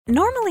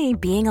Normally,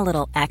 being a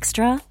little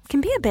extra can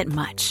be a bit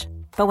much,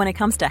 but when it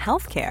comes to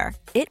healthcare,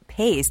 it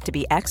pays to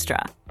be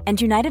extra. And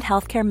United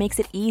Healthcare makes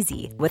it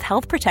easy with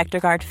Health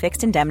Protector Guard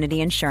fixed indemnity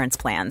insurance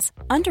plans.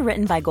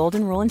 Underwritten by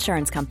Golden Rule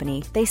Insurance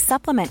Company, they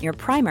supplement your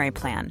primary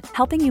plan,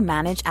 helping you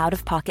manage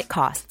out-of-pocket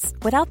costs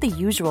without the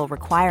usual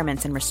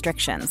requirements and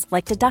restrictions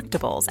like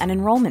deductibles and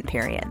enrollment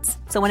periods.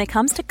 So when it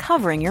comes to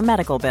covering your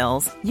medical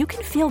bills, you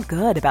can feel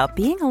good about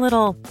being a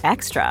little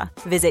extra.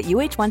 Visit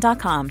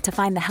uh1.com to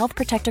find the Health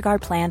Protector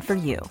Guard plan for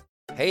you.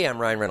 Hey, I'm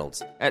Ryan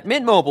Reynolds. At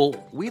Mint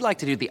Mobile, we like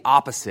to do the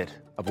opposite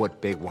of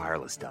what Big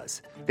Wireless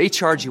does. They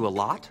charge you a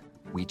lot,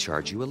 we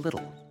charge you a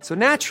little. So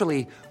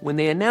naturally, when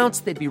they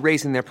announced they'd be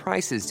raising their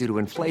prices due to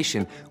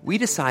inflation, we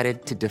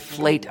decided to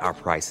deflate our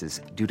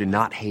prices due to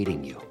not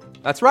hating you.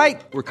 That's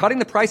right. We're cutting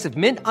the price of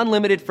Mint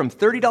Unlimited from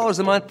 $30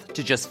 a month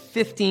to just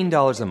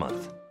 $15 a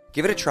month.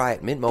 Give it a try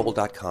at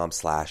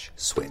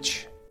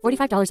mintmobile.com/switch.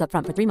 $45 up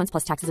front for 3 months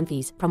plus taxes and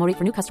fees. Promo rate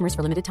for new customers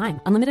for limited time.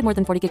 Unlimited more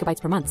than 40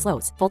 gigabytes per month.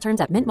 Slows full terms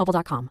at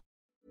mintmobile.com.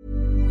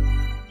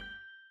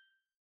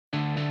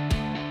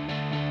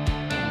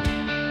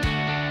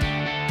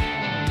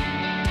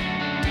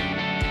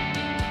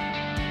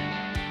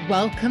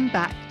 Welcome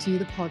back to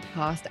the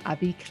podcast,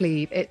 Abby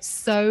Cleeve. It's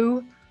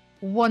so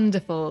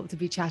wonderful to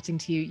be chatting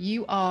to you.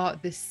 You are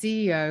the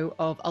CEO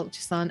of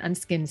Ultrasun and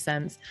Skin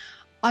Sense.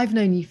 I've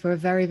known you for a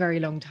very,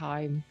 very long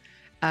time.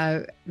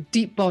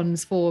 Deep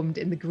bonds formed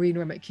in the green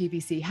room at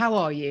QVC. How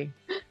are you?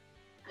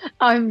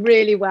 I'm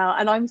really well,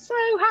 and I'm so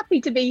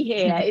happy to be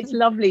here. It's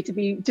lovely to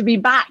be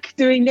back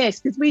doing this,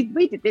 because we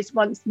did this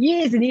once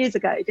years and years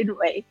ago, didn't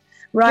we?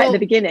 Right at the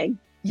beginning.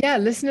 Yeah,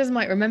 listeners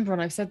might remember,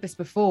 and I've said this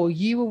before,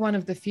 you were one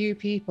of the few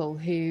people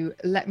who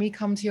let me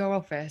come to your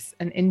office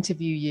and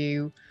interview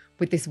you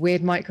with this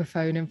weird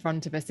microphone in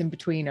front of us, in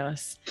between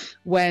us,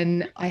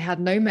 when I had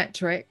no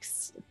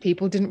metrics.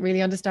 People didn't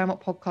really understand what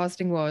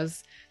podcasting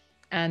was.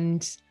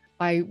 And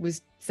I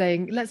was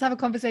saying, let's have a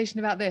conversation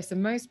about this.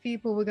 And most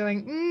people were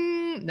going,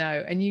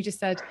 no. And you just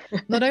said,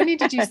 not only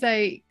did you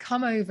say,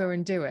 come over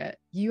and do it,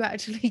 you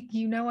actually,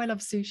 I love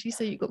sushi.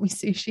 So you got me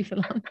sushi for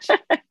lunch.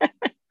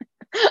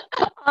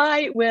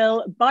 I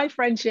will buy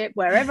friendship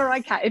wherever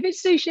I can. If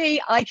it's sushi,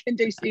 I can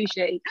do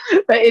sushi.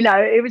 But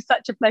it was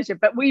such a pleasure.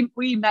 But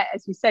we met,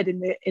 as we said,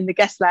 in the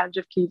guest lounge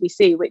of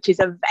QVC, which is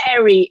a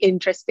very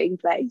interesting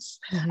place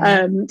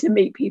to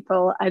meet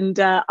people. And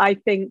I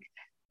think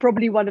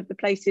probably one of the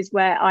places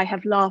where I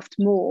have laughed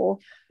more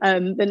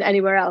than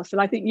anywhere else.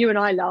 And I think you and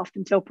I laughed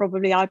until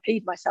probably I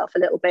peed myself a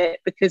little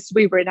bit, because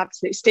we were in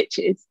absolute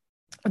stitches.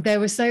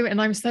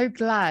 And I'm so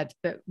glad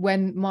that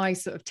when my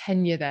sort of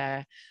tenure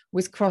there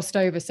was crossed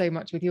over so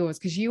much with yours,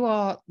 because you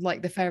are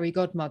like the fairy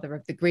godmother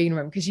of the green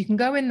room, because you can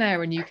go in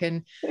there and you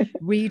can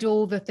read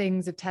all the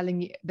things that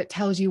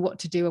tells you what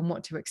to do and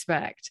what to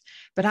expect.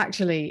 But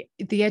actually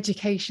the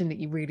education that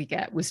you really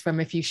get was from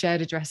if you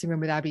shared a dressing room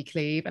with Abby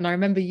Cleeve. And I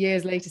remember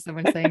years later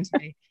someone saying to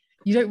me,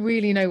 you don't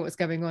really know what's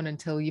going on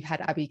until you've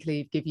had Abby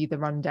Cleeve give you the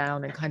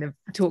rundown and kind of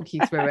talk you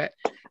through it.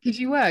 Because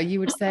you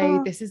would say,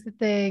 this is the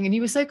thing. And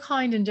you were so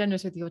kind and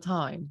generous with your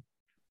time.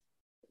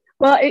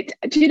 Well, it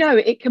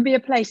can be a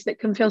place that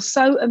can feel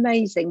so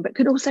amazing, but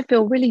could also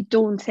feel really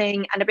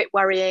daunting and a bit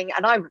worrying.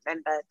 And I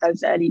remember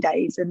those early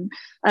days. And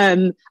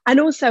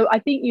also, I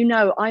think,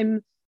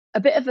 I'm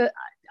a bit of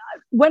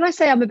when I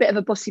say I'm a bit of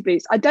a bossy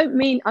boots, I don't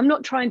mean, I'm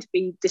not trying to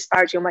be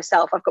disparaging on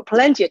myself. I've got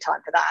plenty of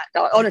time for that.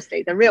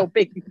 Honestly, the real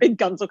big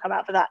guns will come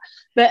out for that.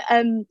 But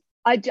I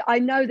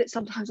know that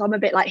sometimes I'm a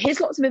bit like,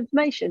 here's lots of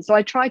information. So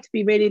I try to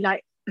be really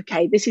like,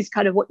 okay, this is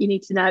kind of what you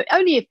need to know.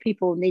 Only if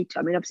people need to.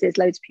 I mean, obviously there's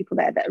loads of people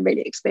there that are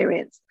really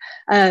experienced.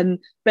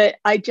 But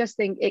I just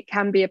think it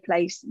can be a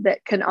place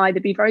that can either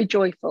be very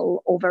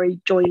joyful or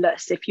very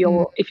joyless if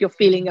you're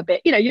feeling a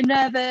bit, you're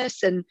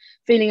nervous and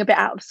feeling a bit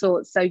out of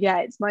sorts. So yeah,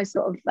 it's my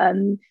sort of,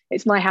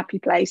 it's my happy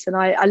place. And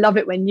I love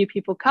it when new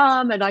people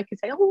come and I can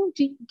say, oh,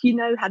 do you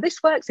know how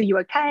this works? Are you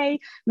okay?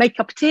 Make a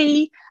cup of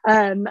tea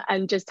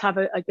and just have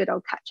a good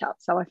old catch up.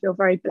 So I feel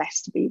very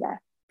blessed to be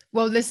there.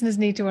 Well, listeners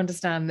need to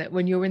understand that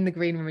when you're in the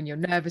green room and you're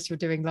nervous, you're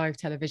doing live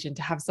television,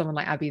 to have someone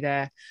like Abby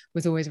there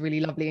was always really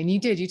lovely. And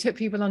you took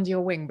people under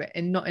your wing, but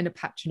not in a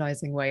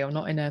patronizing way, or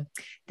not in a,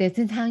 this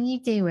is how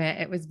you do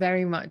it. It was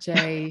very much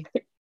a,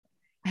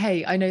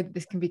 hey, I know that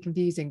this can be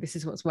confusing. This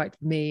is what's worked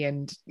for me.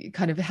 And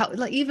kind of help,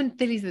 like even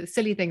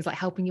silly things like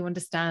helping you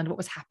understand what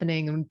was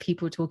happening and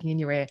people were talking in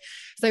your ear.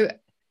 So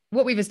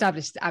what we've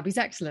established, Abby's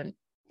excellent.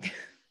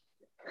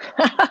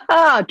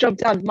 Job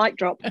done, mic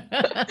drop.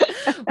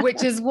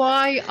 Which is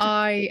why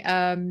I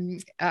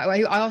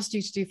asked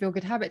you to do Feel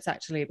Good Habits,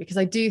 actually, because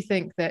I do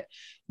think that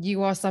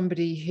you are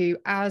somebody who,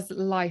 as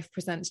life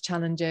presents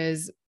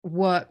challenges,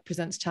 work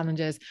presents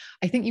challenges,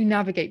 I think you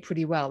navigate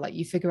pretty well. Like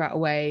you figure out a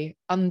way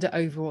under,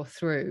 over, or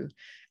through.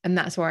 And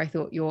that's where I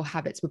thought your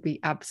habits would be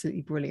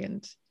absolutely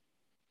brilliant.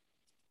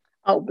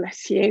 Oh,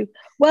 bless you.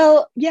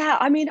 Well, yeah,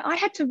 I mean, I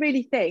had to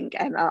really think,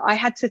 Emma. I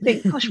had to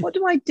think, gosh, what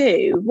do I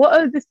do? What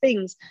are the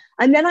things?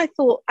 And then I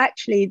thought,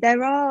 actually,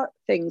 there are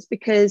things,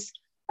 because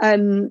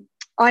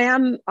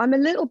I'm a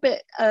little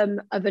bit of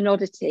an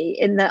oddity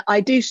in that I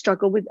do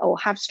struggle with, or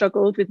have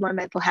struggled with, my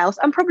mental health,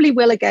 and probably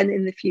will again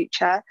in the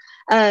future.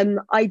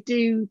 I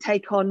do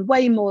take on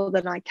way more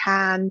than I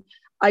can.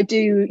 I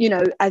do,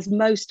 as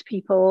most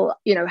people,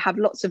 have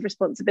lots of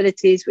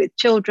responsibilities with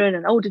children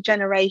and older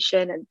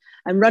generation,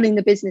 and running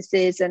the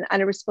businesses, and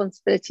a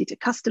responsibility to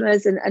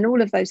customers, and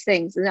all of those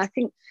things. And I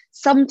think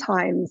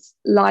sometimes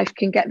life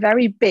can get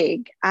very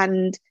big,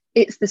 and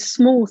it's the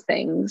small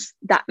things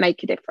that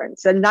make a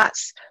difference. And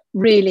that's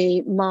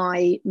really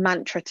my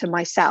mantra to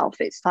myself.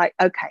 It's like,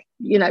 okay,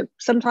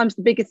 sometimes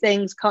the bigger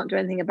things can't do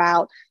anything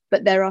about,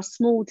 but there are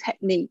small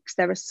techniques,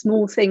 there are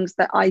small things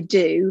that I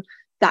do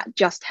that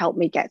just help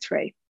me get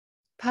through.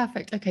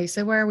 Perfect. Okay,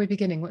 so where are we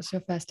beginning? What's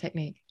your first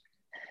technique?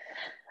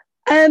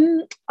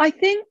 I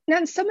think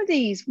now some of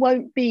these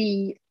won't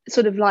be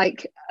sort of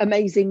like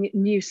amazing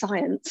new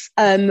science,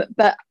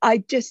 but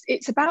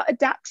it's about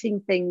adapting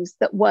things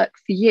that work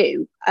for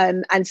you.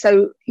 And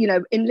so,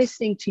 in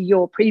listening to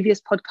your previous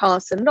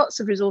podcasts and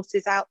lots of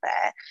resources out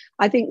there,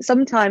 I think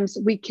sometimes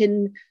we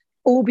can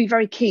all be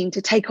very keen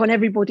to take on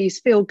everybody's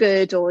feel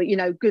good or,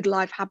 good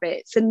life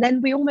habits. And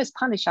then we almost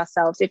punish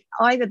ourselves if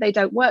either they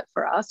don't work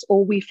for us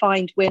or we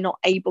find we're not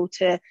able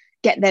to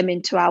get them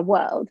into our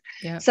world.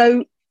 Yeah.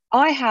 So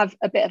I have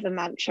a bit of a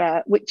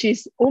mantra, which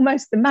is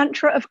almost the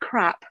mantra of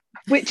crap,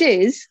 which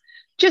is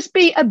just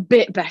be a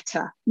bit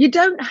better. You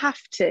don't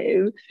have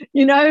to,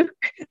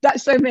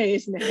 that's so me,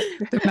 isn't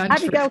it?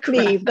 Abigail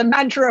Cleeve, the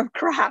mantra of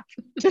crap.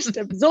 Just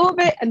absorb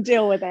it and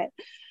deal with it.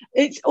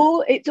 It's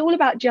all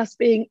about just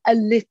being a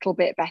little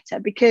bit better,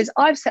 because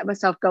I've set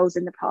myself goals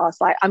in the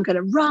past, like I'm going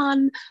to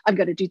run, I'm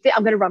going to do this,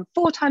 I'm going to run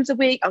 4 times a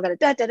week, I'm going to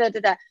da da da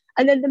da da.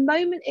 And then the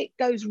moment it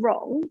goes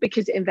wrong,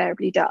 because it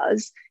invariably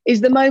does,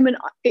 is the moment,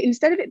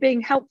 instead of it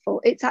being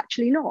helpful, it's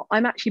actually not.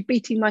 I'm actually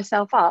beating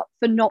myself up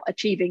for not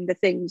achieving the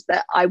things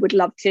that I would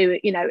love to,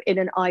 in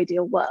an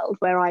ideal world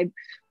where I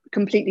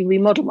completely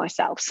remodel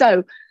myself.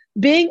 So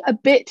being a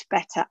bit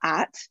better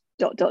at ...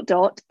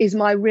 is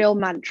my real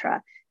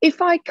mantra.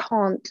 If I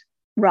can't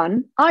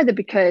run, either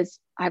because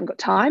I haven't got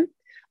time,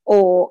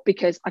 or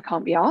because I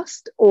can't be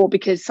asked, or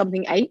because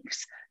something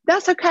aches,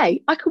 that's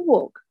okay. I can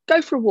walk.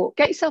 Go for a walk,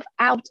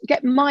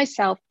 get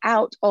myself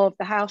out of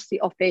the house,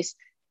 the office,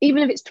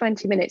 even if it's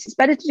 20 minutes. It's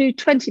better to do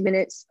 20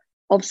 minutes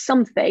of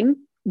something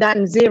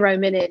than 0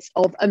 minutes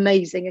of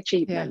amazing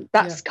achievement.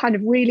 That's kind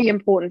of really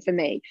important for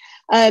me.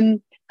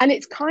 And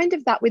it's kind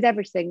of that with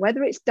everything,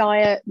 whether it's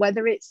diet,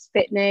 whether it's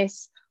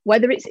fitness,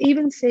 whether it's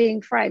even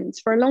seeing friends.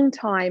 For a long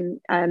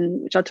time,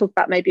 which I'll talk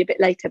about maybe a bit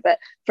later, but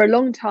for a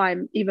long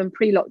time, even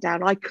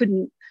pre-lockdown, I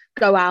couldn't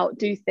go out,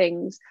 do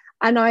things.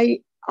 And I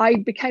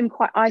became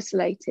quite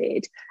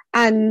isolated.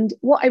 And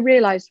what I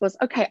realized was,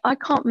 okay, I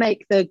can't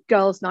make the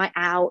girls' night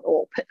out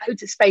or put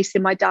loads of space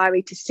in my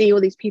diary to see all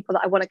these people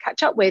that I want to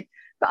catch up with,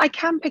 but I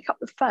can pick up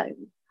the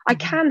phone. I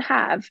can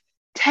have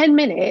 10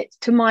 minutes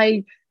to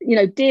my,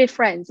 dear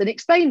friends and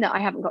explain that I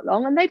haven't got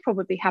long, and they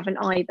probably haven't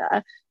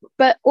either,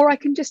 or I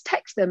can just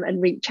text them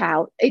and reach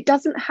out. It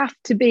doesn't have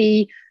to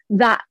be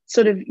that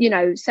sort of,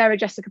 Sarah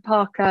Jessica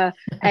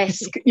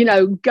Parker-esque,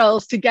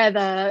 girls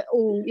together,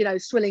 all,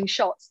 swilling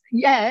shots.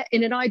 Yeah,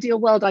 in an ideal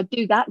world, I'd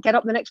do that. Get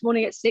up the next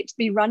morning at 6,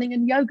 be running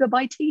and yoga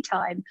by tea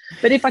time.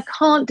 But if I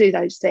can't do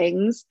those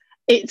things,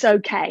 it's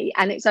okay.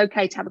 And it's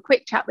okay to have a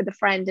quick chat with a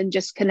friend and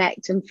just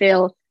connect and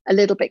feel a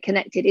little bit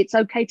connected. It's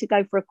okay to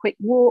go for a quick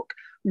walk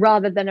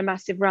rather than a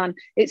massive run.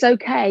 It's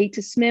okay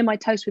to smear my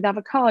toast with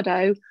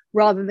avocado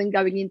rather than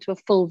going into a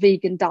full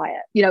vegan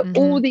diet.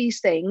 All these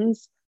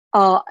things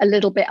are a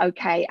little bit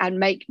okay and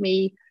make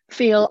me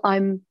feel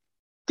I'm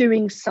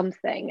doing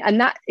something.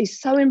 And that is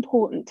so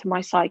important to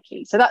my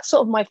psyche. So that's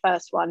sort of my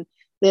first one,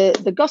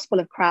 the gospel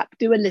of crap.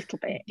 Do a little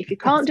bit. If you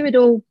can't do it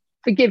all,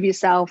 forgive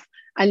yourself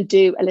and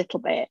do a little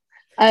bit.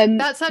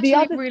 That's actually the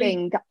other really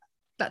thing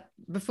that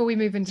before we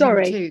move into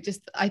number 2,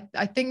 just I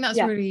think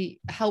that's really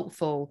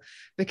helpful,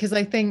 because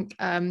I think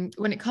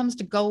when it comes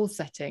to goal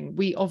setting,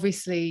 we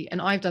obviously,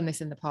 and I've done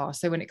this in the past,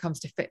 so when it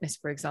comes to fitness,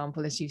 for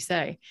example, as you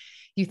say,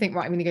 you think,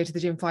 right, I'm going to go to the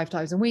gym 5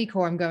 times a week,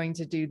 or I'm going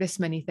to do this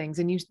many things,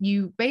 and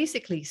you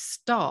basically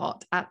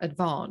start at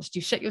advanced.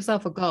 You set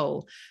yourself a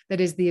goal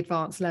that is the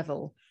advanced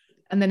level,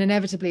 and then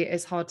inevitably it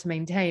is hard to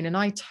maintain. And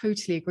I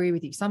totally agree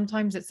with you.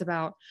 Sometimes it's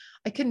about,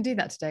 I couldn't do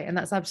that today, and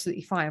that's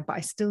absolutely fine, but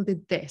I still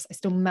did this. I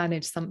still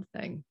managed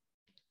something.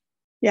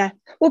 Yeah.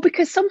 Well,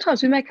 because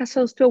sometimes we make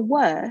ourselves feel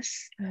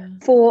worse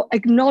for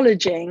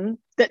acknowledging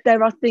that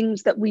there are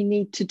things that we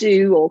need to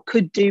do or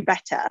could do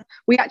better.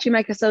 We actually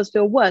make ourselves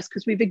feel worse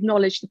because we've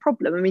acknowledged the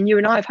problem. I mean, you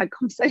and I have had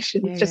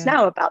conversations just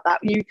now about that.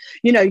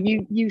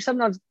 You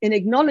sometimes, in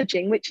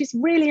acknowledging, which is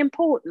really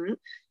important,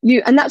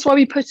 and that's why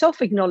we put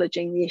off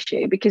acknowledging the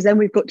issue, because then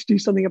we've got to do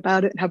something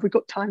about it. And have we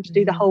got time to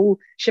do the whole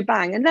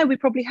shebang? And no, we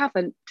probably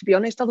haven't, to be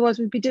honest, otherwise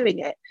we'd be doing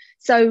it.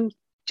 So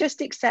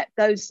just accept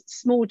those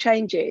small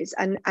changes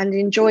and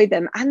enjoy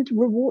them and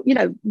reward,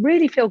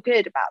 really feel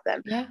good about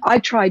them. Yeah. I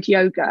tried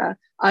yoga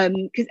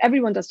because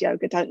everyone does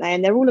yoga, don't they?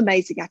 And they're all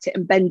amazing at it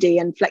and bendy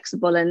and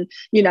flexible and,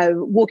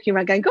 walking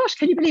around going, gosh,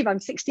 can you believe I'm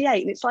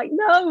 68? And it's like,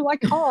 no, I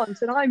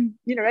can't. And I'm,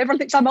 everyone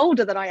thinks I'm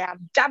older than I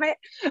am, damn it.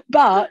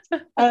 But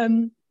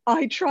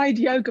I tried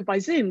yoga by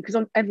Zoom because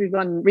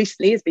everyone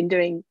recently has been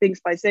doing things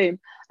by Zoom.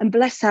 And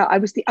bless her, I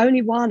was the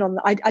only one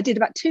I did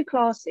about 2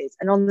 classes.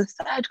 And on the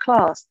 3rd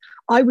class,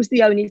 I was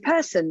the only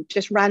person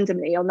just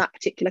randomly on that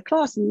particular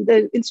class. And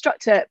the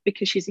instructor,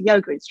 because she's a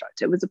yoga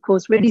instructor, was of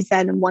course really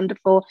zen and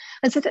wonderful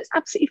and said, that's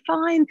absolutely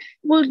fine.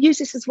 We'll use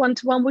this as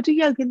one-to-one. We'll do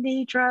yoga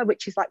nidra,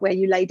 which is like where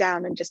you lay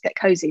down and just get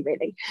cozy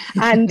really.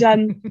 And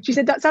she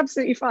said, that's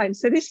absolutely fine.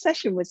 So this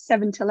session was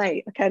 7 till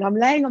 8. Okay. And I'm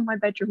laying on my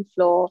bedroom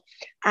floor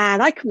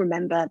and I can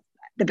remember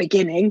the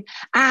beginning.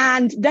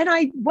 And then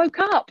I woke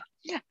up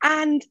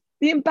and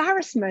the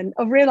embarrassment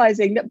of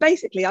realizing that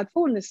basically I'd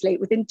fallen asleep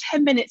within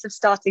 10 minutes of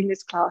starting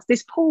this class.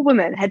 This poor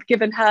woman had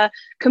given her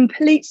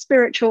complete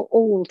spiritual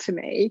all to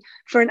me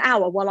for an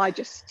hour while I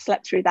just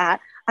slept through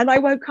that. And I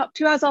woke up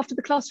 2 hours after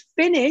the class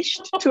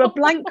finished to a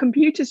blank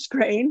computer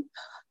screen.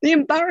 The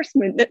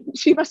embarrassment that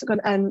she must have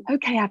gone,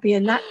 okay, Abby,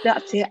 and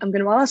that's it. I'm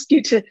going to ask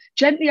you to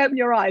gently open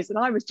your eyes. And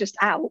I was just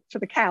out for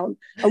the count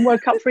and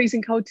woke up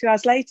freezing cold 2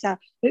 hours later. And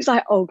it's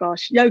like, oh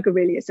gosh, yoga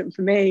really isn't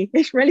for me.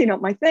 It's really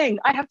not my thing.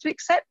 I have to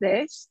accept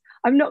this.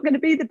 I'm not going to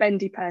be the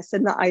bendy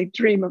person that I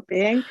dream of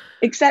being.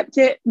 Accept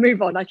it,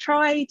 move on. I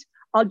tried.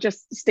 I'll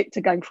just stick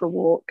to going for a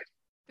walk.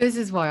 This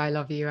is why I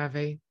love you,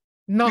 Abby.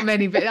 Not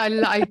many, but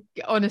I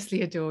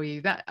honestly adore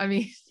you.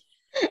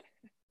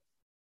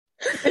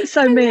 It's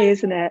so me,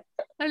 isn't it?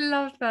 I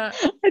love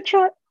that.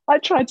 I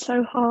tried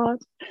so hard.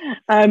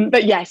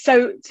 But yeah,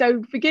 so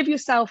forgive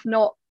yourself,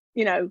 not,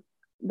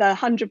 the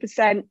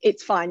 100%,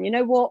 it's fine. You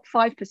know what?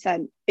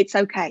 5%, it's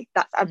okay.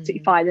 That's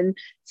absolutely fine. And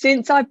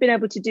since I've been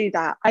able to do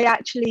that, I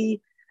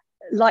actually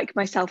like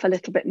myself a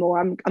little bit more.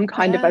 I'm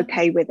kind of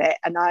okay with it.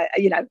 And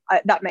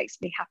that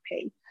makes me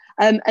happy.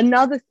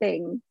 Another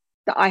thing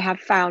that I have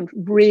found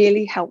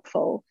really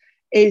helpful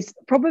is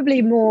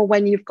probably more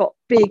when you've got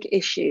big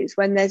issues,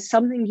 when there's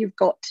something you've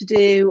got to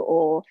do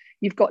or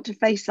you've got to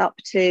face up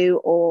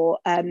to, or,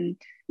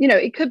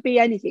 it could be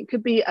anything. It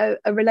could be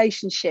a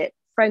relationship,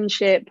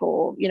 friendship,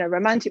 or,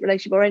 romantic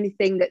relationship, or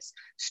anything that's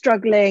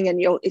struggling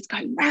and it's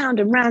going round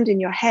and round in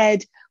your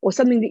head, or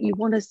something that you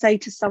want to say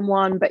to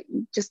someone, but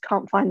you just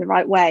can't find the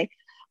right way.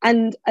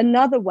 And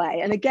another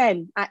way, and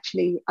again,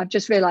 actually, I've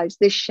just realized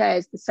this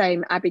shares the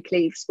same Abby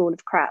Cleeve school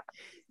of crap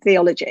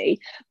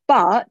theology,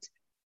 but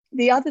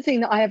the other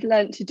thing that I have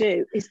learned to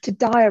do is to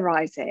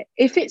diarize it.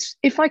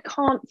 If I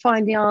can't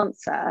find the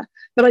answer,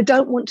 but I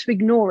don't want to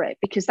ignore it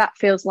because that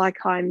feels like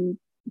I'm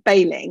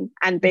bailing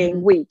and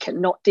being weak and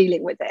not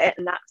dealing with it,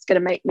 and that's going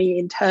to make me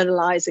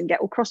internalize and get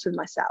all cross with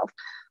myself,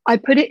 I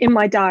put it in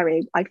my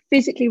diary. I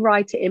physically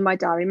write it in my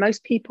diary.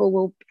 Most people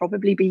will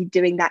probably be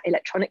doing that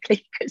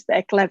electronically because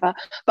they're clever,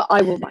 but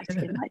I will write it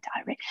in my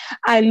diary.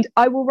 And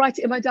I will write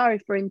it in my diary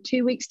for in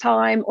 2 weeks'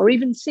 time or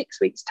even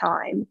 6 weeks'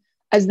 time,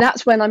 as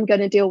that's when I'm going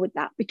to deal with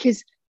that,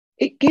 because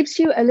it gives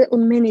you a little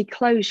mini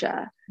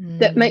closure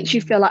that makes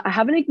you feel like I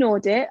haven't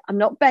ignored it. I'm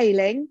not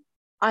bailing.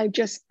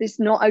 It's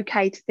not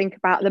okay to think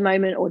about at the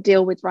moment or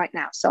deal with right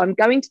now. So I'm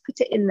going to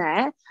put it in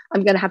there.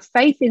 I'm going to have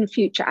faith in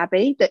future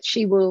Abby that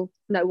she will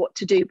know what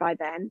to do by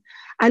then.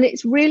 And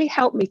it's really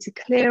helped me to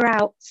clear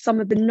out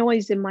some of the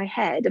noise in my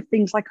head of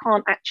things I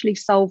can't actually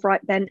solve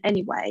right then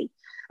anyway.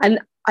 And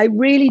I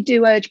really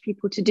do urge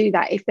people to do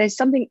that. If there's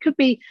something, it could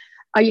be,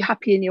 are you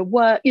happy in your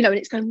work? And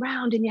it's going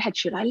round in your head.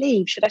 Should I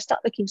leave? Should I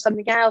start looking for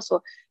something else?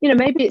 Or,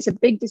 maybe it's a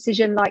big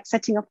decision like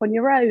setting up on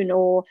your own,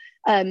 or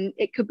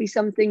it could be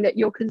something that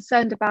you're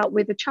concerned about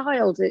with a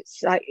child.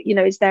 It's like,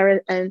 is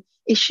there an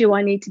issue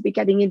I need to be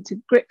getting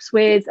into grips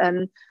with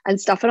and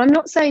stuff? And I'm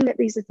not saying that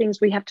these are things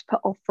we have to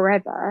put off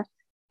forever,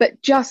 but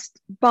just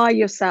buy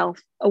yourself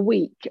a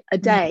week, a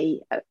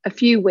day, a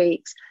few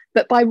weeks.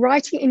 But by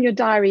writing it in your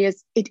diary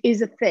as it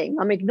is a thing,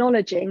 I'm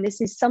acknowledging this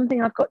is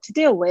something I've got to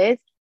deal with,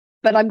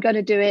 but I'm going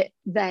to do it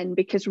then,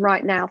 because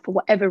right now, for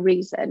whatever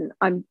reason,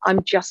 I'm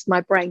just, my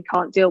brain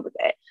can't deal with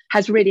it,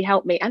 has really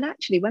helped me. And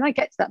actually, when I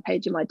get to that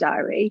page in my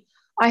diary,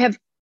 I have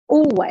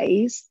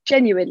always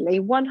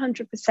genuinely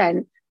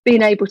 100%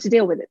 been able to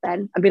deal with it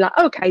then and be like,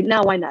 okay,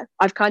 now I know.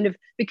 I've kind of,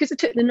 because I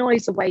took the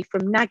noise away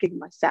from nagging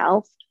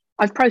myself,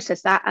 I've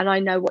processed that and I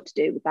know what to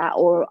do with that,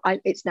 or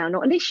it's now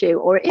not an issue,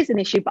 or it is an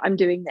issue, but I'm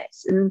doing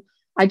this. And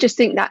I just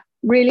think that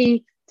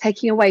really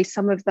taking away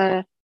some of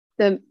the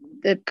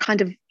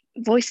kind of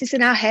voices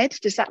in our head.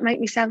 Does that make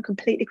me sound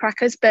completely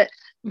crackers? But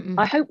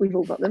I hope we've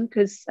all got them,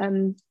 because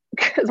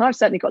I've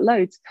certainly got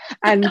loads,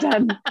 and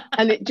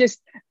it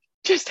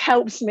just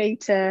helps me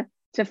to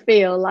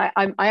feel like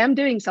I am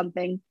doing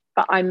something,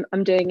 but I'm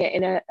doing it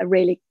in a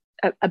really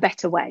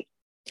better way.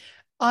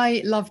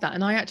 I love that.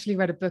 And I actually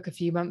read a book a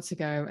few months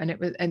ago,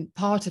 and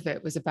part of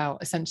it was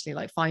about essentially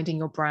like finding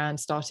your brand,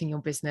 starting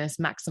your business,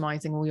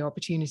 maximizing all your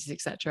opportunities,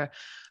 etc.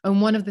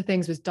 And one of the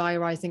things was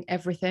diarizing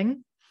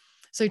everything.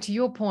 So to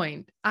your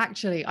point,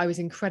 actually, I was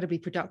incredibly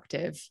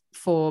productive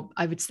for,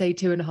 I would say,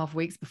 2.5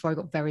 weeks before I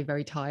got very,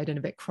 very tired and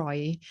a bit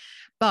cryy.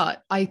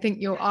 But I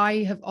think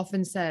I have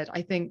often said,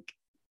 I think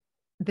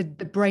the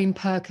brain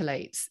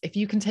percolates. If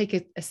you can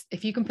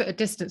if you can put a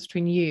distance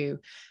between you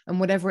and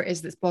whatever it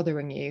is that's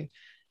bothering you,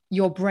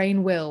 your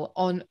brain will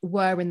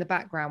whir in the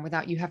background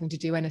without you having to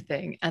do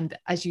anything. And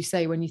as you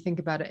say, when you think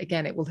about it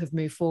again, it will have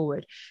moved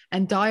forward.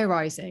 And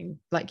diarising,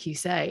 like you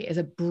say, is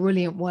a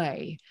brilliant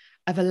way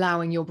of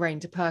allowing your brain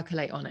to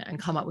percolate on it and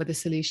come up with a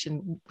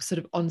solution sort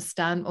of on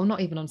stand, or not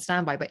even on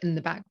standby, but in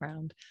the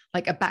background,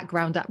 like a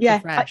background app for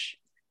fresh.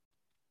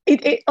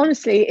 It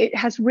honestly, it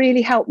has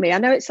really helped me. I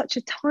know it's such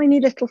a tiny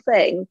little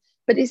thing,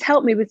 but it's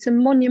helped me with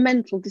some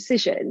monumental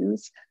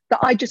decisions that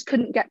I just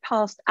couldn't get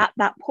past at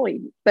that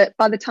point. But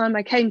by the time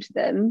I came to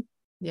them,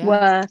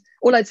 were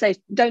all I'd say is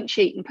don't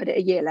cheat and put it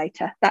a year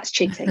later. That's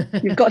cheating.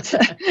 You've got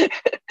to,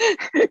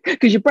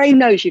 because your brain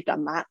knows you've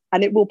done that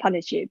and it will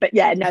punish you. But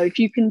yeah, no, if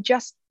you can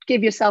just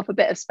give yourself a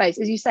bit of space,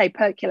 as you say,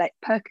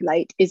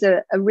 percolate is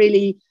a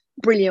really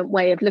brilliant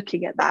way of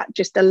looking at that,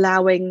 just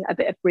allowing a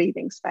bit of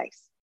breathing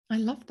space. I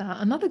love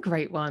that. Another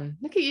great one.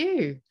 Look at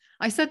you.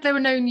 I said there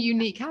were no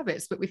unique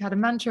habits, but we've had a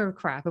mantra of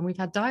crap and we've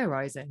had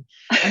diarising,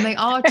 and they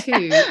are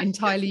two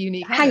entirely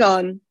unique habits. Hang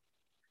on.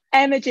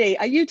 Emma G,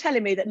 are you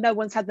telling me that no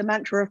one's had the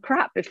mantra of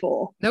crap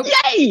before? Nope.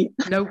 Yay!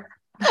 Nope.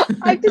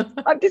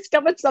 I've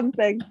discovered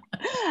something.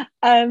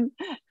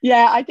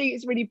 Yeah, I think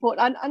it's really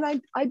important.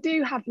 And I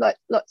do have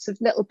lots of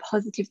little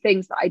positive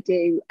things that I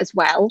do as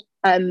well.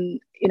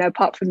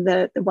 Apart from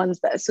the ones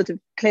that are sort of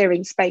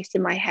clearing space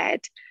in my head.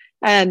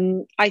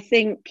 I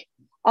think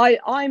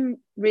I'm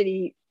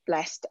really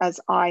blessed, as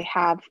I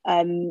have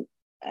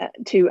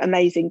two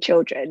amazing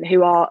children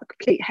who are a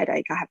complete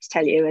headache, I have to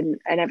tell you, and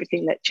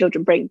everything that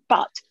children bring.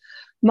 But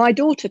my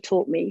daughter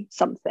taught me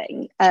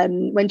something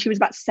when she was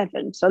about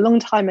 7, so a long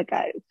time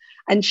ago.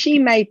 And she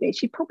made me,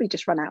 she probably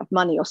just run out of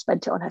money or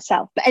spent it on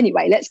herself. But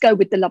anyway, let's go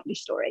with the lovely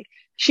story.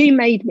 She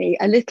made me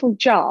a little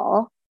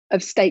jar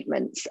of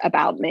statements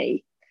about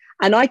me.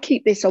 And I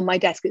keep this on my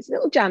desk. It's a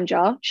little jam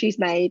jar she's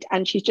made,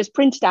 and she's just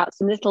printed out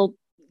some little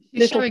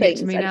showing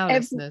things. It to me now,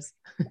 listeners.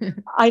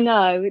 I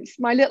know, it's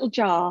my little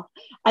jar.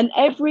 And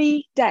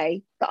every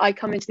day that I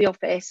come into the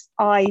office,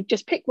 I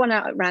just pick one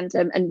out at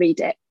random and read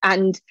it.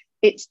 And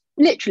it's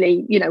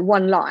literally,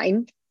 one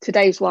line.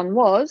 Today's one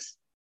was,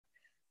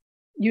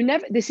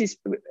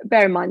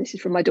 bear in mind, this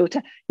is from my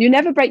daughter. You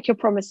never break your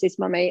promises,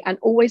 mummy, and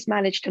always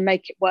manage to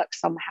make it work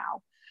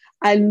somehow.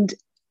 And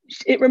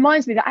it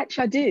reminds me that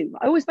actually I do.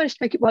 I always manage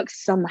to make it work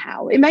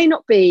somehow. It may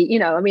not be,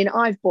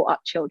 I've brought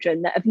up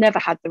children that have never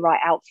had the right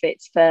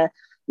outfits for,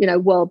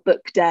 World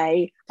Book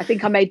Day. I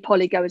think I made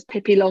Polly go as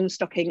Pippi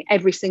Longstocking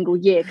every single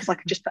year because I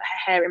could just put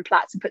her hair in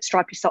plaits and put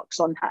stripy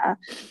socks on her.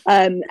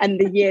 And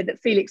the year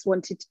that Felix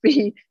wanted to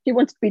be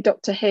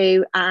Doctor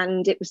Who,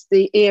 and it was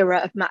the era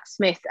of Matt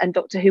Smith and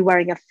Doctor Who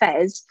wearing a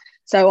fez.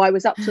 So I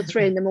was up till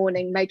 3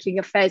 a.m. making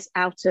a fez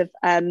out of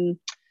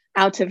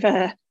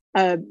a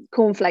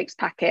cornflakes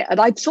packet, and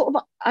I'd sort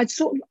of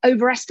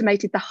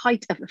overestimated the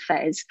height of a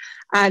fez,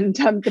 and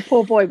the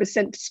poor boy was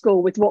sent to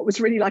school with what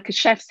was really like a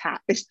chef's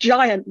hat, this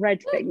giant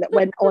red thing that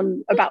went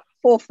on about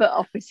 4 foot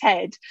off his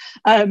head.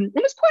 It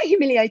was quite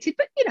humiliated,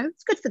 but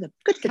it's good for them.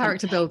 Good for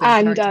character them.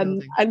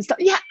 building and stuff.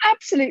 Yeah,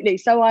 absolutely.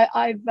 So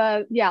I've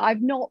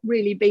not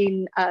really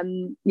been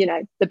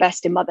the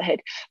best in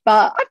motherhood,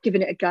 but I've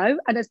given it a go,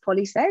 and as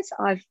Polly says,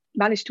 I've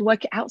managed to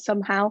work it out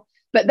somehow.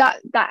 But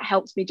that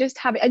helps me just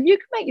have it. And you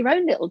can make your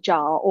own little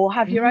jar, or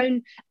have your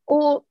own,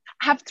 or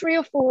have 3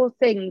 or 4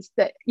 things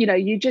that,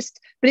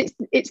 but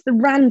it's the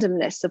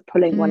randomness of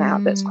pulling one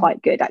out that's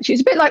quite good. Actually,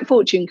 it's a bit like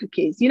fortune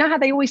cookies. You know how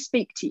they always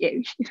speak to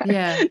you?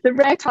 Yeah. The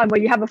rare time where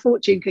you have a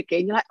fortune cookie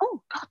and you're like,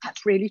 oh God,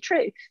 that's really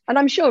true. And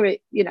I'm sure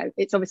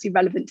it's obviously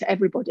relevant to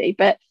everybody,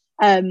 but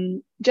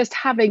just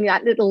having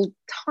that little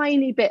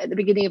tiny bit at the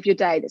beginning of your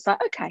day that's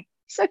like, okay,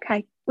 it's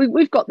okay.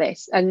 We've got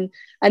this, and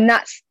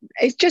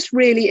it's just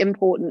really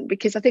important,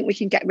 because I think we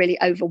can get really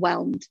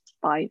overwhelmed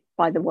by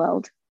the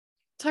world.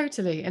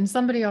 Totally. And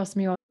somebody asked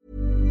me,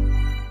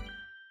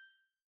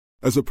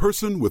 as a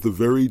person with a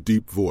very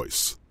deep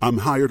voice, I'm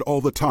hired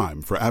all the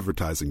time for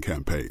advertising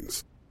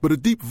campaigns. But a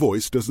deep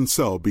voice doesn't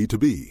sell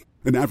B2B,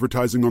 and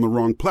advertising on the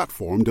wrong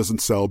platform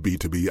doesn't sell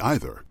B2B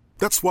either.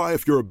 That's why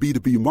if you're a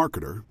B2B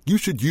marketer, you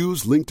should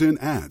use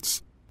LinkedIn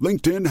ads.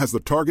 LinkedIn has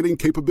the targeting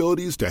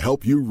capabilities to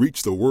help you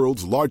reach the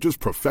world's largest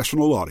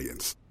professional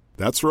audience.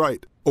 That's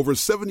right, over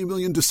 70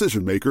 million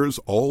decision makers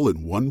all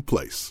in one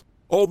place.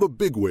 All the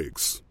big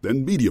wigs,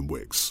 then medium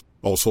wigs,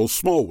 also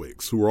small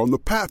wigs who are on the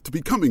path to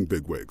becoming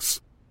big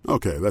wigs.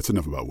 Okay, that's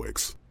enough about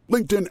wigs.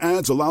 LinkedIn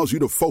ads allows you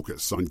to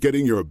focus on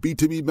getting your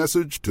B2B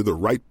message to the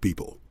right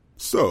people.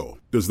 So,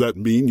 does that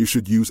mean you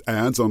should use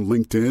ads on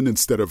LinkedIn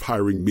instead of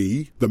hiring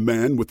me, the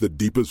man with the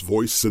deepest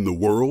voice in the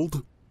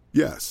world?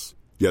 Yes,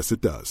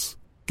 it does.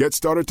 Get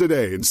started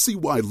today and see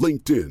why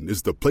LinkedIn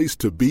is the place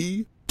to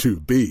be to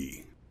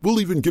be.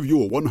 We'll even give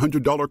you a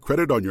 $100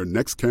 credit on your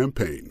next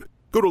campaign.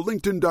 Go to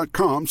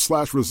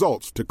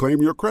linkedin.com/results to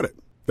claim your credit.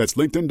 That's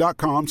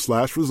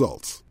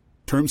linkedin.com/results.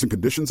 Terms and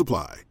conditions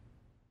apply.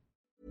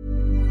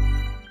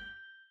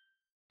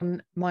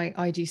 My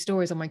IG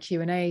stories on my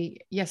Q&A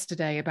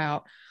yesterday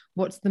about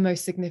what's the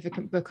most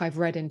significant book I've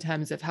read in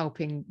terms of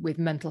helping with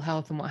mental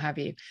health and what have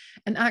you.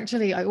 And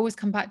actually, I always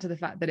come back to the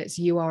fact that it's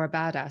You Are a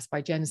Badass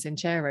by Jen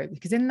Sincero,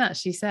 because in that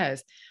she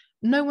says,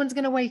 no one's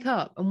going to wake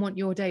up and want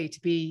your day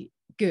to be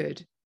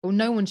good, or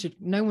no one should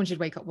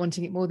wake up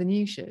wanting it more than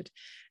you should.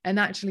 And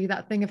actually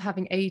that thing of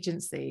having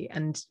agency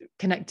and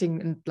connecting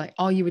and like,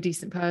 are you a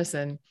decent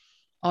person?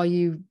 Are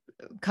you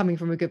coming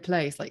from a good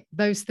place? Like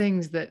those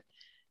things that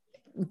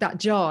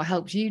jar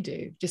helps you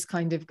do, just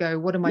kind of go,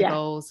 what are my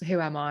goals? Who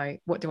am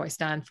I? What do I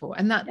stand for?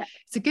 And that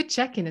it's a good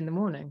check-in in the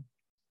morning.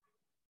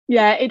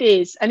 Yeah, it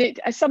is. And it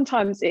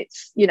sometimes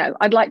it's,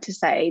 I'd like to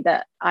say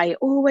that I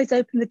always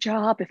open the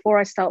jar before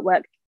I start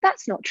work.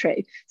 That's not true.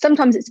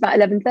 Sometimes it's about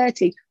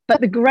 11:30.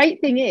 But the great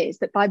thing is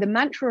that by the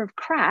mantra of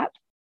crap,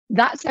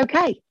 that's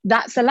okay.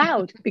 That's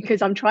allowed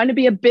because I'm trying to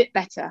be a bit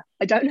better.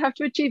 I don't have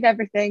to achieve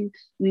everything.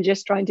 I'm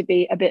just trying to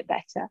be a bit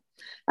better.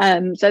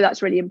 So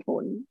that's really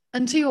important.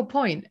 And to your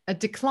point, a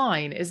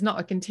decline is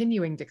not a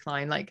continuing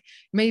decline. Like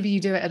maybe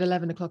you do it at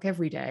 11 o'clock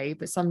every day,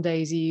 but some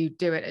days you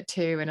do it at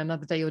 2 and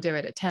another day you'll do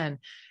it at 10.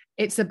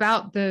 It's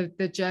about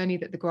the journey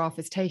that the graph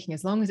is taking.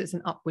 As long as it's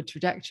an upward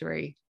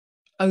trajectory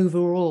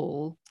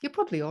overall, you're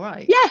probably all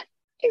right. Yeah.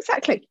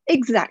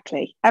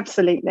 Exactly.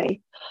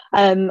 Absolutely.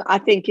 I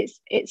think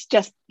it's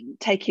just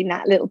taking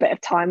that little bit of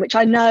time, which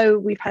I know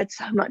we've heard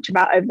so much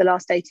about over the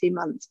last 18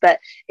 months, but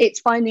it's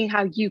finding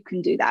how you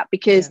can do that,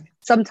 because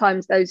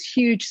sometimes those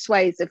huge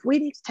sways of we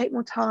need to take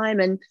more time.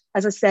 And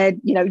as I said,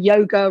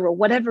 yoga or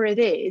whatever it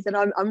is, and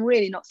I'm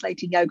really not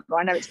slating yoga.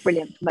 I know it's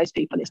brilliant for most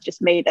people. It's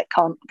just me that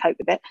can't cope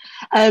with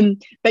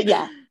it. But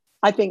yeah,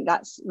 I think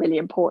that's really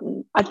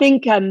important. I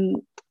think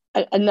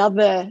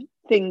another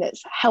thing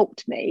that's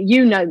helped me,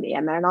 me,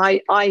 Emma, and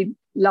I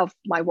love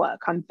my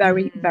work. I'm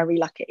very very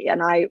lucky,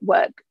 and I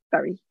work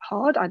very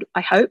hard,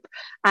 I hope.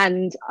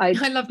 And I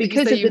love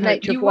because of the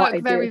nature of what I do.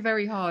 You work very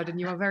very hard, and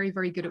you are very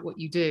very good at what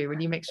you do,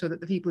 and you make sure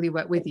that the people who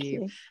work with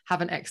you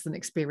have an excellent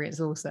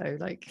experience also.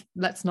 Like,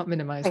 let's not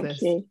minimize Thank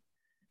this. you.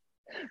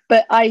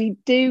 But I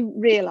do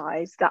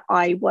realize that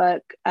I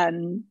work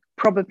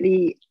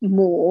probably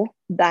more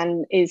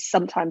than is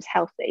sometimes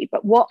healthy.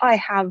 But what I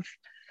have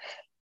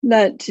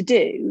learned to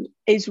do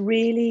is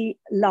really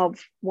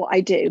love what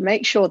I do,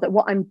 make sure that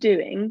what I'm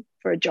doing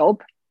for a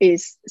job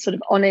is sort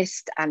of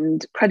honest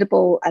and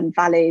credible and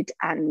valid,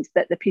 and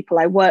that the people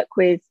I work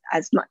with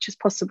as much as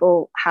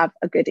possible have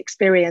a good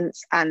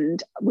experience,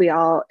 and we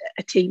are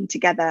a team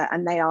together,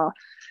 and they are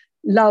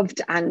loved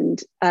and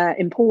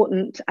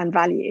important and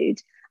valued.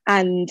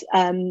 And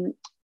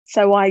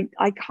so I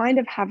kind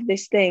of have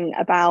this thing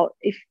about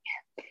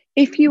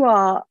if you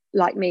are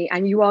like me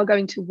and you are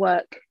going to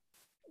work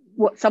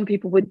what some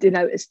people would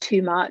denote as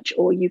too much,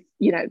 or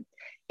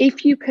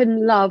if you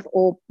can love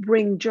or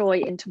bring joy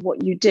into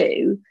what you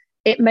do,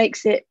 it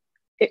makes it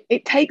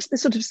takes the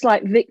sort of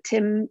slight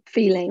victim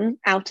feeling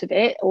out of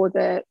it, or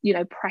the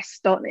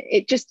pressed on.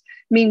 It just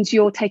means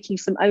you're taking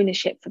some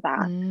ownership for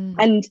that.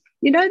 And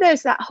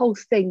there's that whole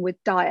thing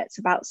with diets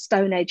about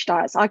Stone Age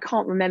diets. I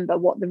can't remember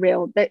what the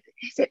real is.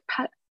 It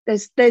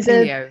there's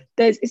paleo.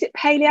 Is it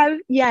paleo?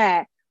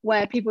 Yeah,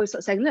 where people are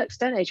sort of saying, look,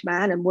 Stone Age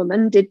man and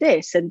woman did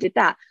this and did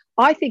that.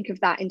 I think of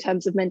that in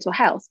terms of mental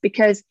health,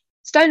 because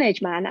Stone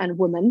Age man and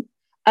woman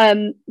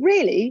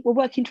really were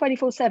working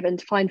 24/7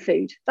 to find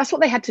food. That's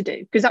what they had to do,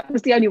 because that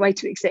was the only way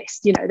to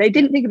exist. They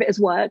didn't think of it as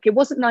work. It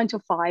wasn't 9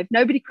 till 5.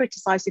 Nobody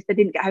criticized if they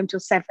didn't get home till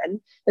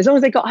 7. As long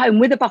as they got home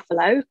with a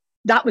buffalo,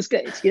 that was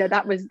good.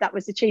 That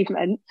was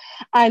achievement.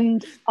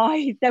 And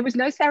there was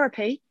no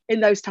therapy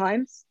in those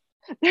times.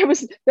 There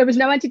was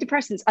no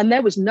antidepressants, and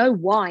there was no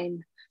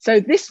wine. So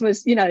this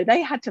was,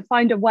 they had to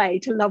find a way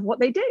to love what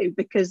they do,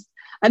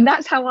 and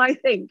that's how I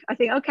think. I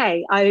think,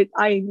 okay,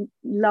 I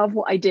love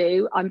what I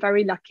do. I'm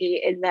very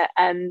lucky in that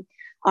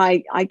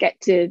I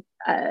get to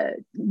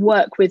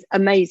work with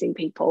amazing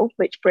people,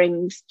 which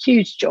brings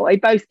huge joy,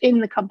 both in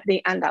the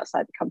company and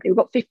outside the company. We've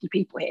got 50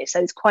 people here,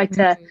 so it's quite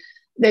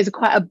there's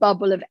quite a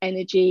bubble of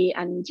energy,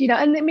 and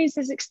and it means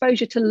there's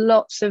exposure to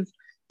lots of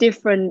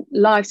different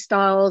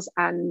lifestyles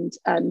and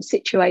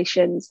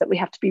situations that we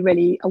have to be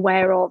really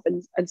aware of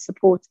and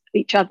support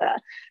each other.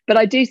 But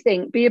I do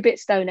think, be a bit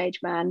Stone Age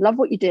man, love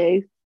what you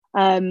do.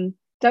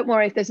 Don't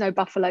worry if there's no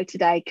buffalo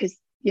today, because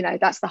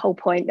that's the whole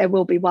point. There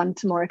will be one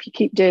tomorrow if you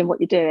keep doing what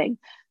you're doing,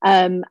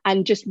 and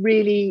just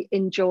really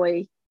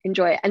enjoy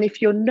it. And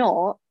if you're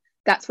not,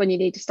 that's when you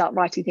need to start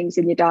writing things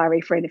in your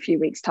diary for in a few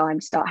weeks' time.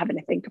 Start having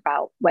to think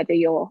about whether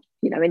you're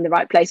in the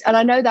right place. And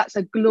I know that's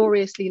a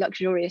gloriously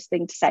luxurious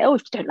thing to say, oh,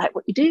 if you don't like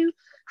what you do,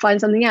 find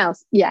something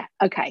else. Yeah,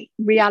 okay.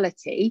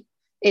 Reality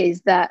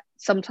is that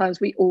sometimes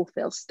we all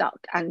feel stuck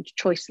and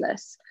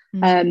choiceless.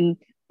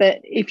 But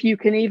if you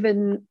can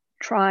even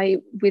try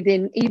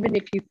even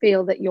if you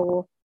feel that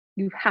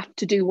you have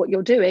to do what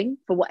you're doing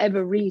for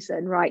whatever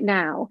reason right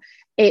now,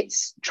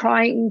 it's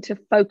trying to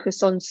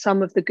focus on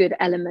some of the good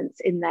elements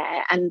in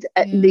there and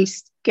at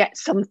least get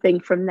something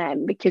from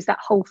them, because that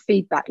whole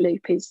feedback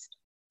loop is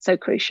so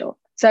crucial.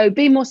 So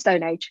be more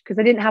Stone Age, because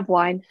I didn't have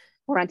wine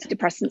or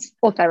antidepressants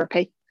or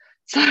therapy.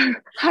 So I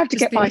have to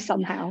get by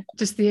somehow.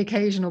 Just the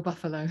occasional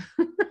buffalo.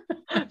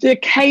 The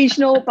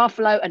occasional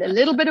buffalo and a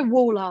little bit of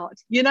wall art,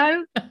 you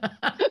know?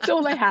 That's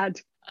all they had.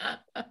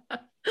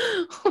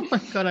 Oh my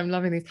God, I'm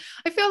loving these.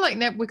 I feel like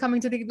we're coming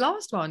to the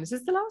last one. Is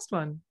this the last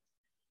one?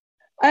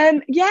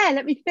 Yeah,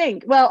 let me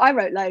think. Well, I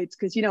wrote loads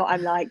because you know what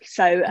I'm like.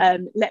 So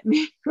let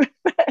me,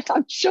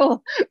 I'm sure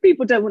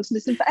people don't want to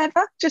listen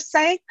forever, just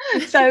saying.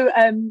 So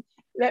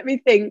let me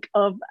think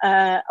of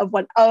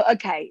one. Oh,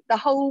 okay. The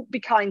whole be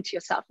kind to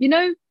yourself. You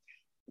know,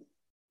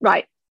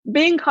 right.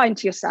 Being kind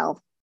to yourself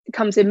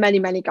comes in many,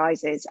 many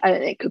guises.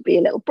 And it could be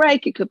a little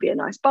break. It could be a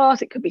nice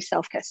bath. It could be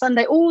self-care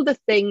Sunday, all the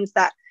things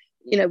that,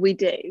 you know, we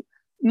do.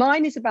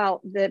 Mine is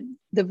about the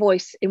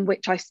voice in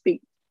which I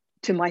speak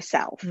to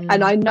myself.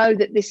 And I know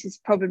that this has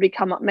probably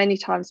come up many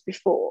times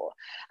before.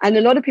 And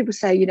a lot of people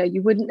say, you know,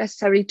 you wouldn't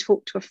necessarily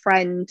talk to a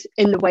friend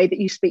in the way that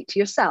you speak to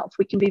yourself.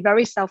 We can be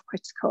very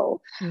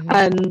self-critical.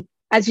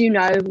 As you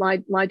know,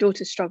 my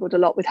daughter struggled a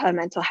lot with her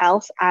mental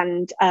health,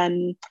 and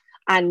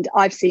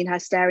I've seen her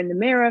stare in the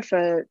mirror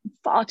for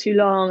far too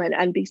long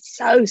and be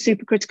so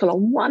super critical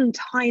on one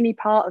tiny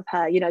part of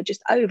her, you know,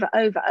 just over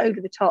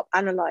the top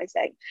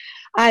analysing.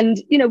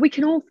 And, you know, we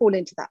can all fall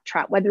into that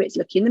trap, whether it's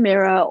looking in the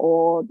mirror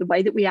or the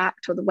way that we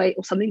act or the way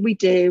or something we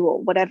do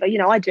or whatever. You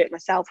know, I do it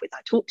myself with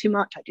I talk too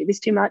much, I do this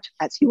too much,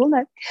 as you all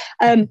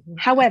know.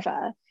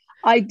 However,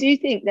 I do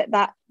think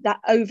that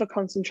over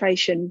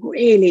concentration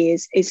really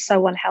is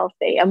so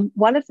unhealthy. And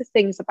one of the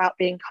things about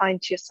being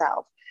kind to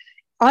yourself,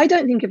 I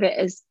don't think of it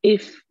as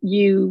if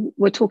you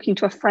were talking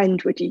to a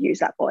friend, would you use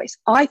that voice?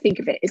 I think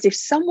of it as if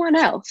someone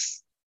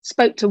else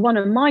spoke to one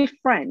of my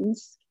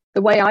friends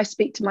the way I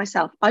speak to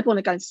myself. I'd want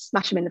to go and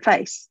smash him in the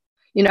face.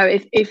 You know,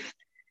 if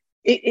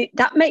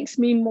that makes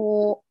me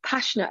more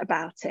passionate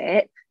about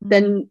it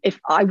than if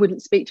I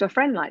wouldn't speak to a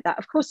friend like that.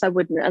 Of course I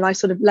wouldn't. And I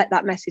sort of let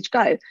that message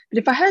go. But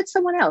if I heard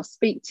someone else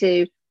speak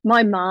to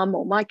my mum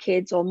or my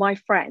kids or my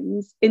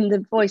friends in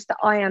the voice that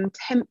I am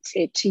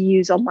tempted to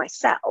use on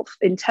myself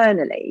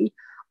internally,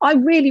 I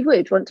really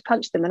would want to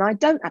punch them. And I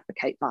don't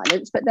advocate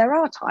violence, but there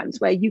are times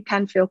where you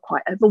can feel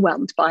quite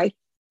overwhelmed by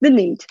the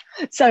need.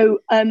 So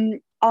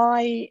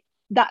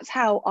that's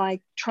how I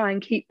try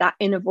and keep that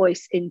inner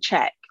voice in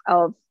check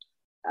of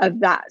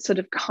that sort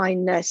of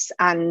kindness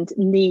and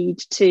need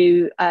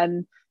to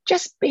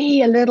just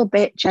be a little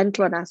bit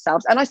gentle on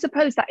ourselves. And I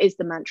suppose that is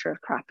the mantra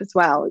of crap as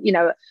well. You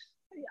know,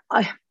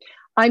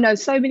 I know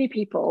so many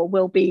people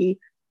will be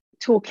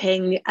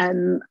talking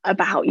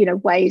about, you know,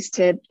 ways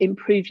to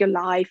improve your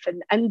life,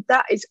 and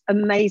that is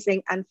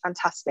amazing and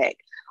fantastic.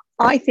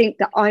 I think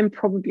that I'm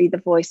probably the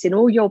voice in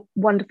all your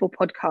wonderful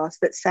podcasts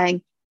that's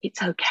saying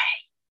it's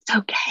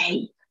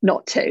okay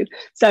not to.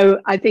 So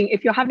I think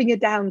if you're having a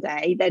down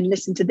day, then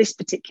listen to this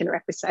particular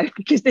episode,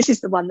 because this is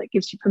the one that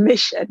gives you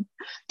permission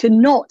to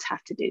not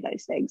have to do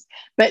those things,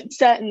 but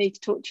certainly to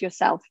talk to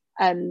yourself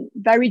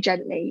very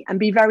gently and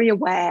be very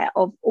aware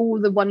of all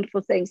the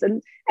wonderful things.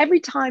 And every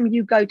time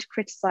you go to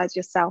criticize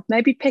yourself,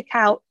 maybe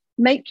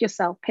make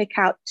yourself pick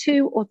out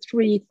 2 or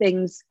 3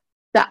 things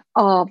that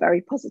are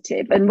very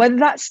positive. And whether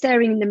that's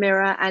staring in the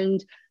mirror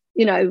and,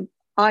 you know,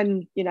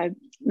 I'm, you know,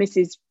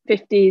 Mrs.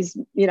 50s,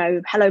 you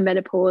know, hello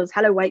menopause,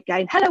 hello weight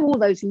gain, hello all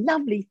those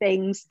lovely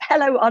things,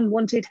 hello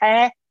unwanted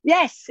hair.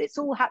 Yes, it's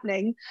all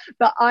happening.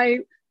 But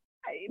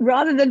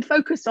rather than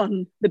focus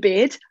on the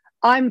beard,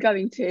 I'm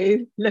going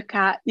to look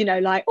at, you know,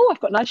 like, oh, I've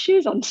got nice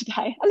shoes on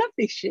today. I love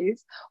these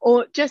shoes.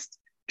 Or just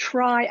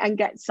try and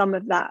get some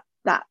of that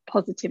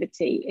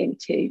positivity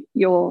into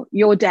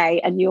your day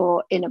and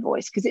your inner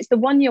voice, because it's the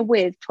one you're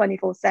with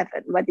 24/7,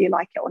 whether you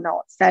like it or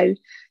not. So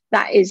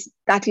that is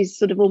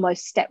sort of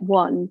almost step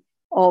 1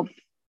 of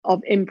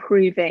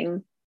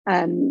improving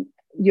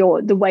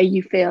the way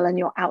you feel and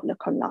your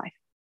outlook on life.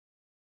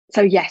 So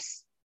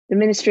yes, the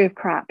Ministry of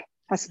Crap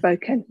has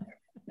spoken.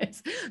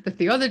 It's the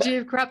theology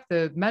of crap,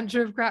 the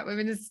mantra of crap. I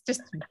mean,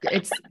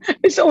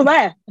 it's all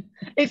there.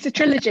 It's a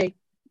trilogy.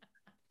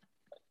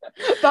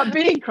 But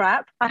being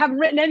crap, I haven't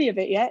written any of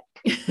it yet.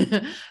 These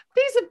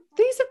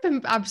have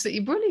been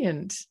absolutely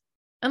brilliant.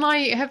 And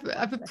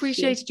I've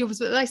appreciated yours.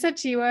 But I said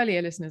to you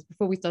earlier, listeners,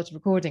 before we started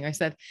recording, I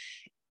said,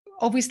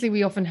 obviously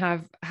we often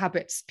have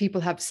habits,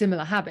 people have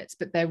similar habits,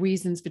 but their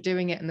reasons for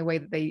doing it and the way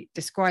that they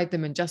describe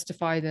them and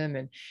justify them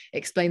and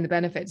explain the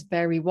benefits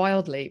vary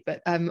wildly.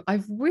 But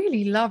I've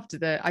really loved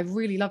this.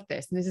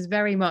 And this is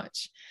very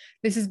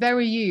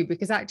you,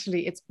 because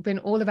actually it's been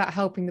all about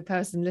helping the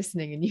person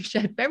listening, and you've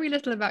shared very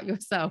little about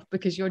yourself,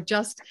 because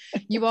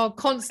you are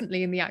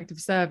constantly in the act of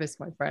service,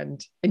 my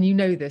friend. And you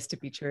know this to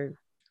be true.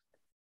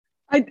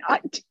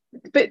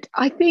 But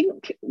I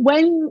think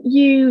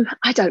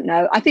I don't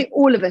know, I think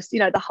all of us, you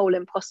know, the whole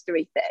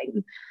impostery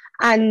thing,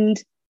 and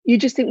you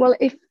just think, well,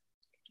 if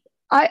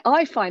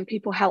I find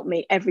people help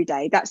me every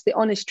day, that's the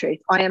honest truth.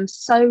 I am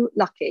so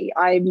lucky.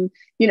 I'm,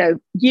 you know,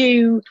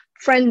 you,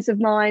 friends of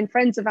mine,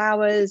 friends of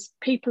ours,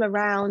 people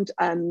around,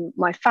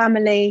 my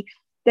family,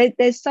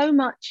 there's so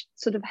much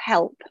sort of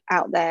help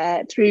out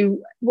there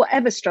through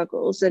whatever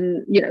struggles.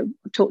 And, you know,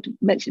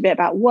 mentioned a bit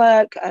about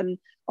work,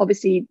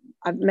 obviously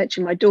I've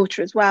mentioned my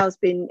daughter as well has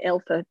been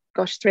ill for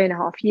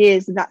 3.5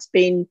 years, and that's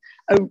been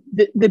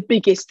the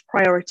biggest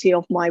priority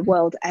of my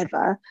world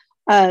ever.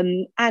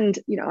 And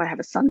I have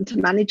a son to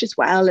manage as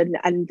well,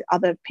 and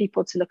other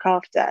people to look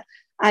after.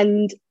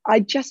 And I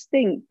just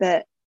think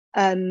that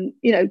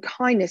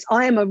kindness,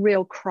 I am a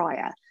real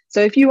crier. So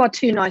if you are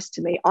too nice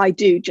to me, I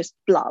do just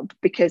blub,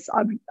 because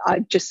I'm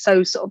just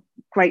so sort of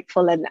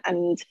grateful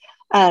and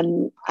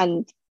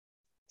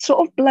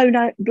sort of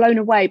blown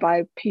away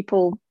by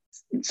people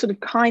sort of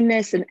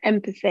kindness and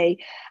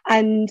empathy.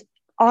 And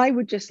I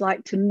would just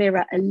like to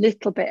mirror a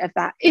little bit of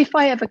that if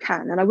I ever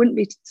can. And I wouldn't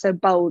be so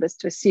bold as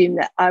to assume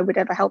that I would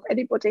ever help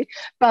anybody,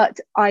 but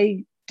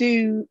I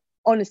do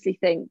honestly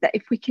think that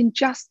if we can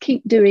just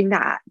keep doing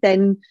that,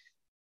 then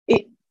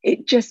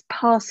it just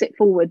pass it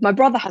forward. My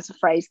brother has a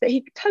phrase that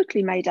he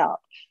totally made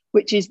up,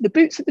 which is the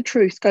boots of the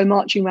truth go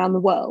marching around the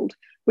world,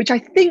 which I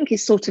think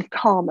is sort of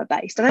karma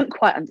based. I don't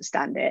quite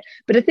understand it,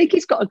 but I think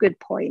he's got a good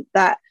point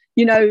that,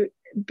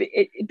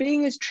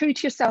 being as true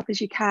to yourself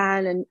as you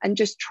can, and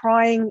just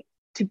trying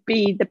to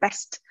be the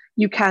best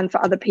you can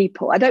for other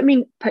people. I don't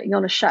mean putting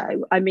on a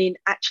show. I mean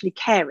actually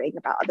caring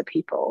about other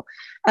people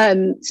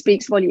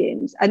speaks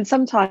volumes. And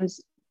sometimes,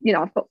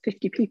 I've got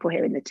 50 people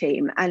here in the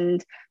team,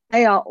 and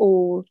they are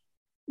all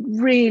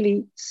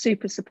really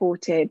super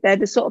supportive. They're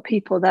the sort of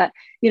people that,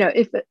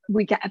 if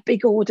we get a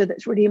big order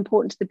that's really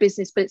important to the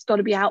business, but it's got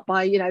to be out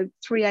by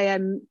 3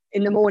 a.m.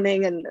 in the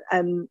morning,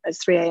 and as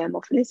 3 a.m.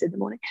 often is in the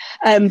morning,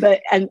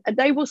 but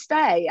they will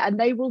stay and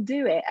they will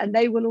do it, and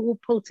they will all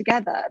pull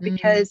together,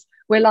 because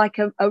we're like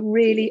a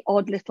really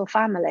odd little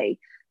family.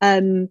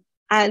 And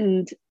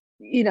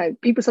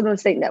people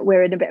sometimes think that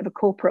we're in a bit of a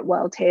corporate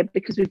world here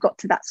because we've got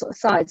to that sort of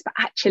size, but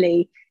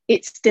actually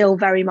it's still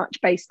very much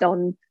based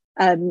on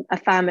a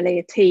family,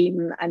 a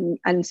team,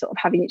 and sort of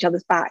having each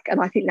other's back.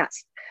 And I think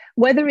that's,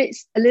 whether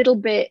it's a little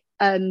bit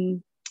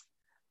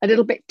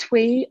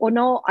twee or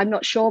not, I'm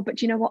not sure,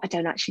 but you know what, I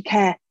don't actually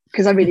care,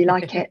 because I really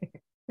like it.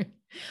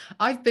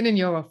 I've been in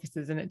your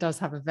offices, and it does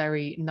have a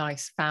very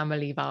nice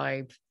family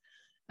vibe.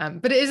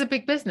 But it is a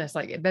big business.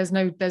 Like there's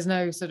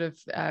no sort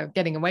of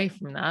getting away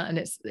from that, and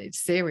it's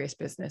serious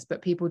business.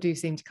 But people do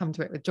seem to come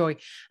to it with joy.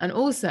 And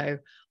also,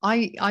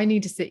 I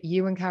need to sit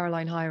you and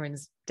Caroline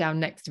Hirons down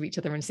next to each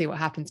other and see what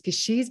happens, because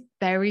she's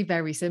very,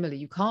 very similar.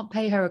 You can't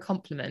pay her a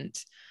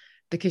compliment,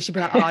 because she'll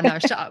be like, "Oh no,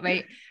 shut up,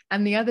 mate."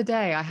 And the other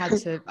day,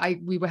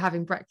 we were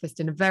having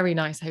breakfast in a very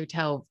nice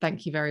hotel.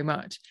 Thank you very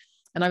much.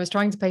 And I was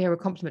trying to pay her a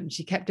compliment, and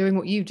she kept doing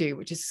what you do,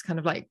 which is kind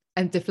of like,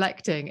 and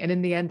deflecting. And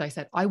in the end, I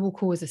said, "I will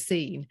cause a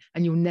scene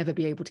and you'll never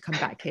be able to come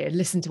back here,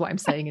 listen to what I'm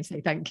saying and say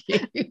thank you."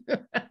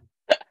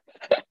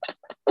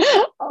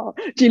 Oh,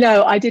 do you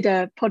know, I did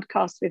a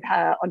podcast with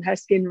her on her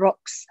Skin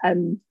Rocks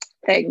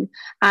thing,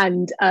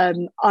 and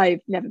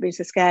I've never been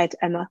so scared,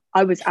 Emma.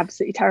 I was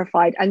absolutely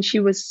terrified, and she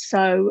was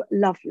so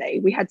lovely.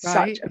 We had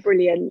such a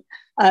brilliant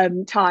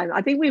time.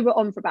 I think we were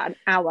on for about an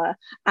hour,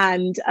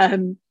 and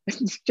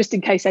just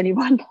in case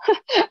anyone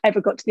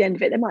ever got to the end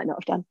of it, they might not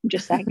have done, I'm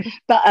just saying,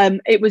 but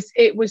it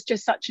was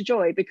just such a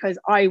joy, because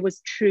I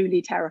was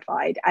truly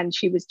terrified, and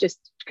she was just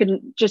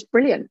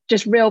brilliant,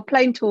 just real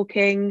plain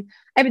talking,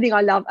 everything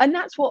I love. And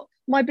that's what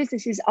my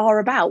businesses are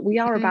about. We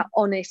are about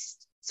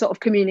honest sort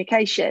of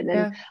communication.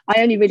 And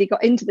I only really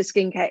got into the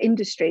skincare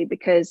industry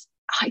because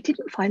I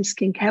didn't find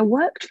skincare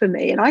worked for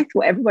me, and I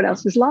thought everyone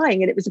else was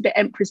lying, and it was a bit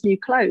Emperor's New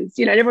Clothes,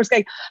 and everyone's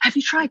going, "Have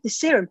you tried this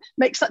serum?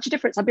 Makes such a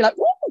difference." I'd be like,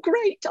 "Oh,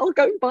 great, I'll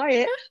go and buy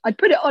it." I'd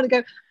put it on and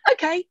go,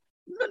 "Okay,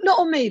 not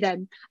on me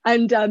then."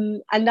 And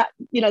that,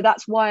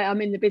 that's why I'm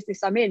in the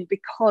business I'm in,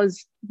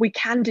 because we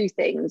can do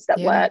things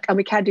that work, and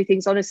we can do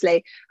things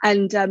honestly.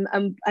 And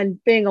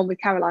being on with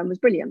Caroline was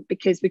brilliant,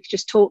 because we could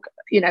just talk,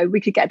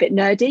 we could get a bit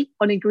nerdy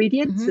on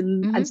ingredients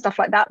and stuff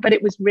like that, but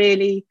it was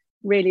really,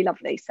 really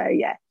lovely. So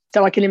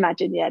so I can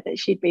imagine that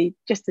she'd be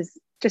just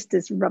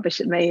as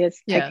rubbish at me as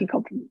taking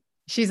compliments.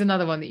 She's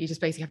another one that you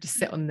just basically have to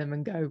sit on them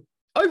and go,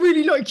 "I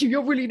really like you,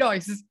 you're really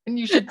nice, and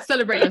you should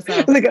celebrate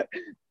yourself." So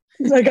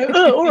I go,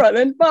 "Oh, all right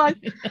then, bye."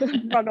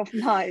 Run off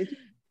and hide.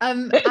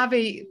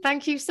 Abby,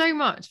 thank you so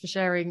much for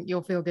sharing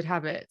your feel good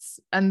habits,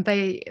 and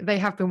they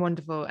have been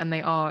wonderful, and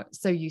they are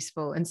so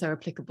useful and so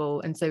applicable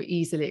and so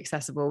easily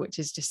accessible, which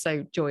is just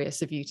so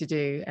joyous of you to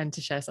do and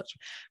to share such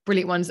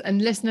brilliant ones.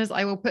 And listeners,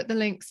 I will put the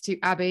links to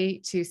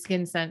Abby, to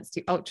Skin Sense,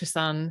 to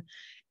Ultrasun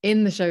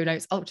in the show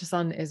notes.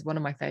 Ultrasun is one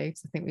of my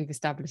faves. I think we've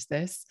established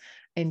this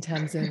in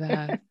terms of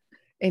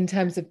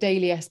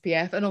daily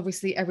SPF, and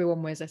obviously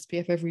everyone wears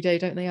SPF every day,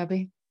 don't they,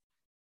 Abby?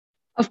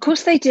 Of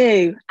course they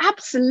do.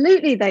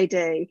 Absolutely they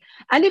do.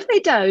 And if they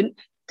don't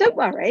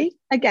worry.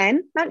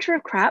 Again, mantra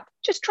of crap,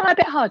 just try a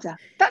bit harder.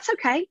 That's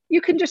okay.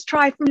 You can just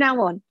try from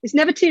now on. It's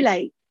never too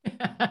late.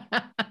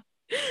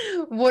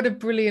 What a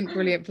brilliant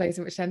place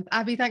in which to end.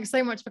 Abby, thanks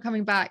so much for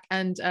coming back,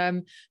 and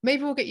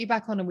maybe we'll get you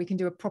back on and we can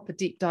do a proper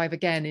deep dive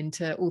again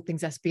into all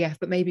things SPF,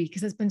 but maybe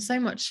because there's been so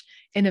much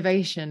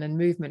innovation and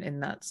movement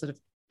in that sort of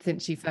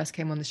since you first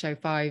came on the show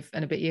 5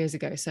 and a bit years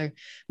ago. So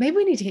maybe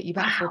we need to get you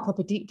back for a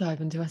proper deep dive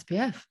into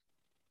SPF.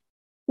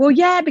 Well,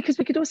 yeah, because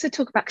we could also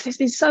talk about, because there's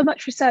been so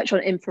much research on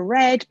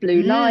infrared,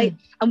 blue light,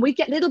 and we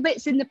get little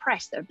bits in the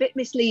press that are a bit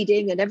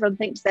misleading, and everyone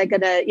thinks they're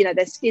going to,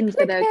 their skin's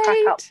going to crack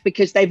up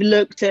because they've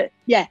looked at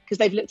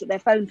their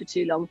phone for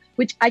too long,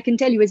 which I can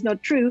tell you is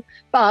not true,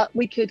 but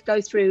we could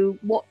go through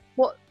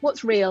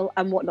what's real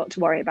and what not to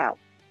worry about.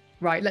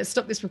 Right, let's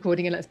stop this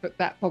recording and let's book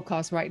that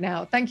podcast right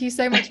now. Thank you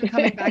so much for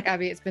coming back,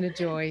 Abby. It's been a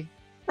joy.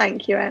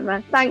 Thank you,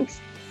 Emma. Thanks.